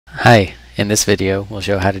Hi, in this video we'll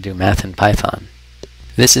show how to do math in Python.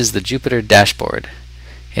 This is the Jupyter dashboard.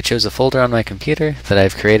 It shows a folder on my computer that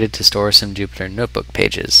I've created to store some Jupyter Notebook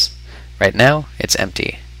pages. Right now it's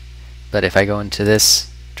empty, but if I go into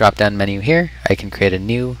this drop-down menu here, I can create a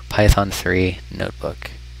new Python 3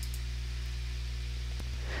 notebook.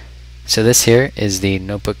 So this here is the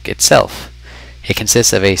notebook itself. It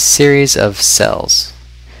consists of a series of cells,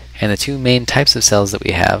 and the two main types of cells that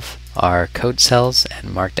we have are code cells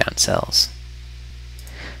and markdown cells.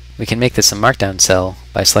 We can make this a markdown cell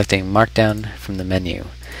by selecting markdown from the menu,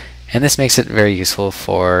 and this makes it very useful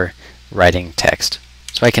for writing text.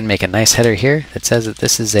 So I can make a nice header here that says that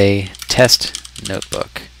this is a test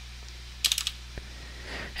notebook,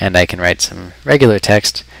 and I can write some regular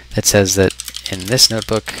text that says that in this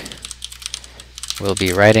notebook we'll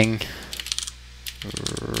be writing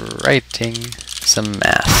some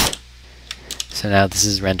math. So now this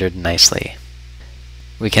is rendered nicely.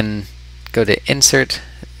 We can go to Insert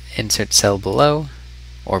Cell Below,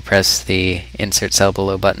 or press the Insert Cell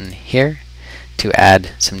Below button here to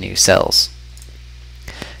add some new cells.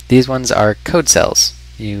 These ones are code cells.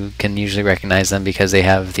 You can usually recognize them because they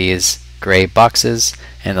have these gray boxes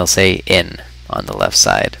and they'll say in on the left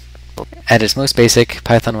side. At its most basic,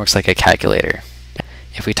 Python works like a calculator.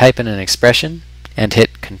 If we type in an expression and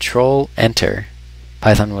hit Control-Enter,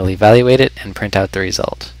 Python will evaluate it and print out the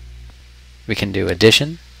result. We can do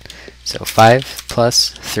addition, so 5 plus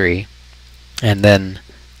 3, and then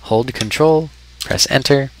hold Control, press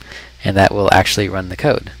Enter, and that will actually run the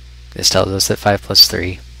code. This tells us that 5 plus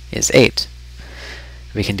 3 is 8.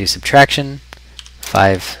 We can do subtraction.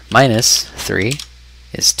 5 minus 3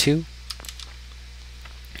 is 2.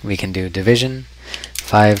 We can do division.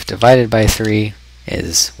 5 divided by 3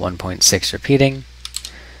 is 1.6 repeating.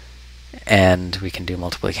 And we can do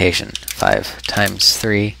multiplication. 5 times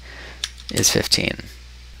 3 is 15.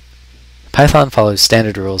 Python follows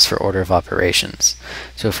standard rules for order of operations.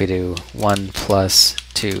 So if we do 1 plus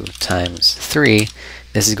 2 times 3,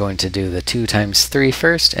 this is going to do the 2 times 3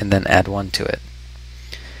 first and then add 1 to it.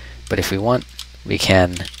 But if we want, we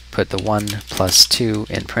can put the 1 plus 2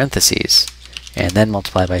 in parentheses and then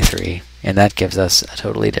multiply by 3, and that gives us a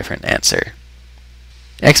totally different answer.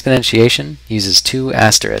 Exponentiation uses 2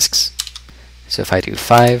 asterisks. So if I do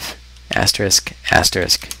 5 asterisk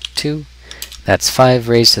asterisk 2, that's 5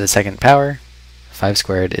 raised to the second power. 5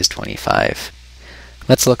 squared is 25.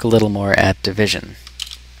 Let's look a little more at division.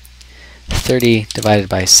 30 divided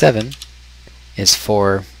by 7 is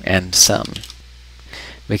 4 and some.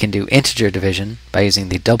 We can do integer division by using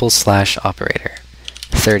the double slash operator.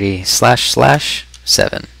 30 slash slash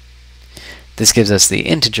 7. This gives us the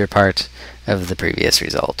integer part of the previous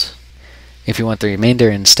result. If we want the remainder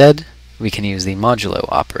instead, we can use the modulo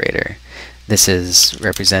operator. This is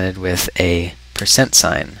represented with a percent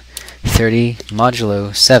sign. 30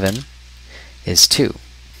 modulo 7 is 2.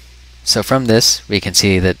 So from this, we can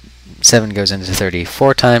see that 7 goes into 30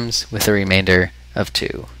 4 times with a remainder of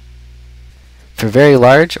 2. For very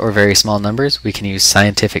large or very small numbers, we can use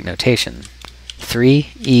scientific notation.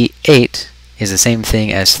 3e8 is the same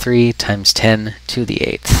thing as 3 times 10 to the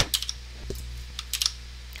 8th.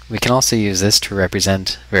 We can also use this to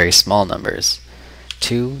represent very small numbers.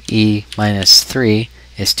 2e minus 3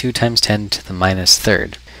 is 2 times 10 to the minus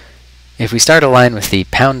third. If we start a line with the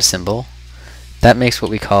pound symbol, that makes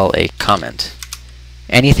what we call a comment.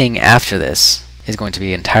 Anything after this is going to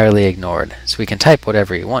be entirely ignored, so we can type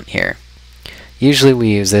whatever you want here. Usually we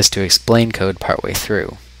use this to explain code partway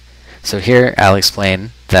through. So here I'll explain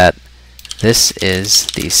that this is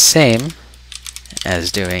the same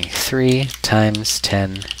as doing 3 times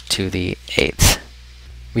 10 to the 8th.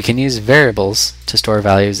 We can use variables to store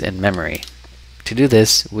values in memory. To do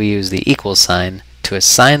this, we use the equal sign to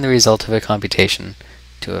assign the result of a computation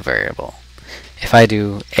to a variable. If I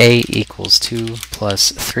do a equals 2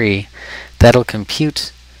 plus 3, that'll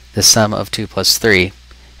compute the sum of 2 plus 3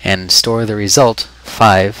 and store the result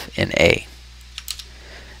 5 in a.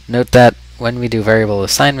 Note that when we do variable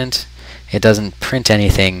assignment, it doesn't print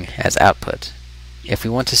anything as output. If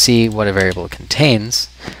we want to see what a variable contains,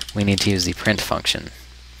 we need to use the print function.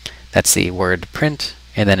 That's the word print,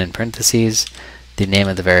 and then in parentheses, the name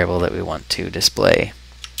of the variable that we want to display.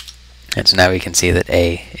 And so now we can see that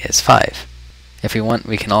a is 5. If we want,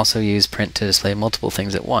 we can also use print to display multiple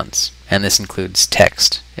things at once, and this includes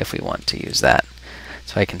text if we want to use that.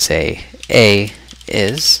 So I can say a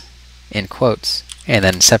is, in quotes, and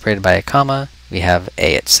then separated by a comma, we have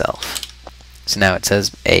a itself. So now it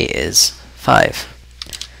says a is 5.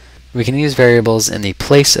 We can use variables in the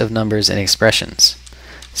place of numbers in expressions.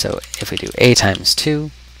 So if we do a times 2,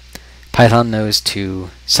 Python knows to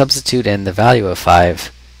substitute in the value of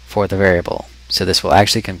 5 for the variable. So this will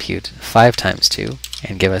actually compute 5 times 2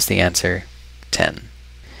 and give us the answer 10.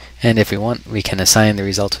 And if we want, we can assign the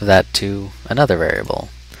result of that to another variable.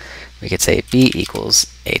 We could say b equals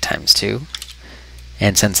a times 2,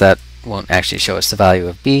 and since that won't actually show us the value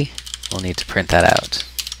of b, we'll need to print that out.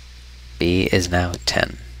 b is now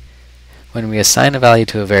 10. When we assign a value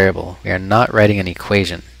to a variable, we are not writing an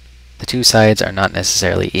equation. The two sides are not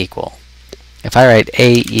necessarily equal. If I write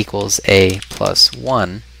a equals a plus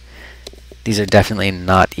 1, these are definitely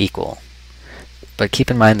not equal. But keep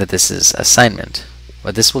in mind that this is assignment.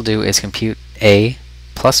 What this will do is compute a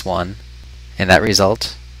plus 1, and that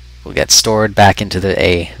result will get stored back into the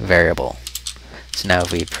a variable. So now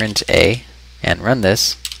if we print a and run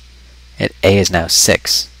this, a is now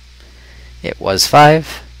 6. It was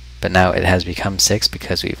 5, but now it has become 6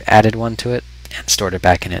 because we've added 1 to it and stored it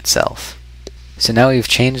back in itself. So now we've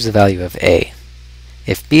changed the value of a.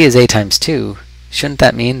 If b is a times 2, shouldn't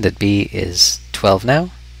that mean that b is 12 now?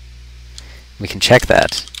 We can check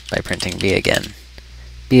that by printing b again.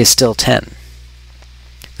 b is still 10.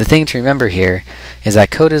 The thing to remember here is that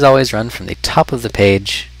code is always run from the top of the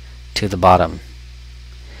page to the bottom.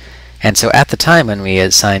 And so at the time when we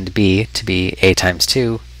assigned b to be a times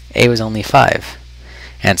 2, a was only 5.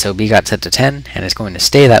 And so b got set to 10, and it's going to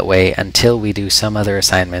stay that way until we do some other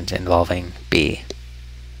assignment involving b.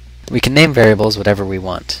 We can name variables whatever we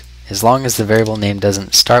want, as long as the variable name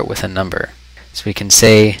doesn't start with a number. So we can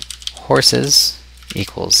say horses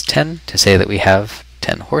equals 10 to say that we have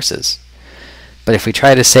 10 horses. But if we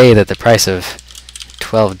try to say that the price of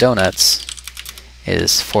 12 donuts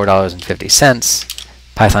is $4.50,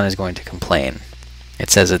 Python is going to complain. It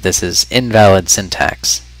says that this is invalid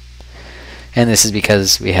syntax. And this is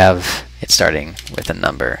because we have it starting with a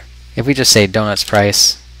number. If we just say donuts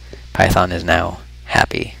price, Python is now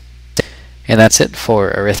happy. And that's it for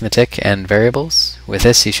arithmetic and variables. With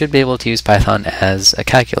this, you should be able to use Python as a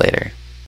calculator.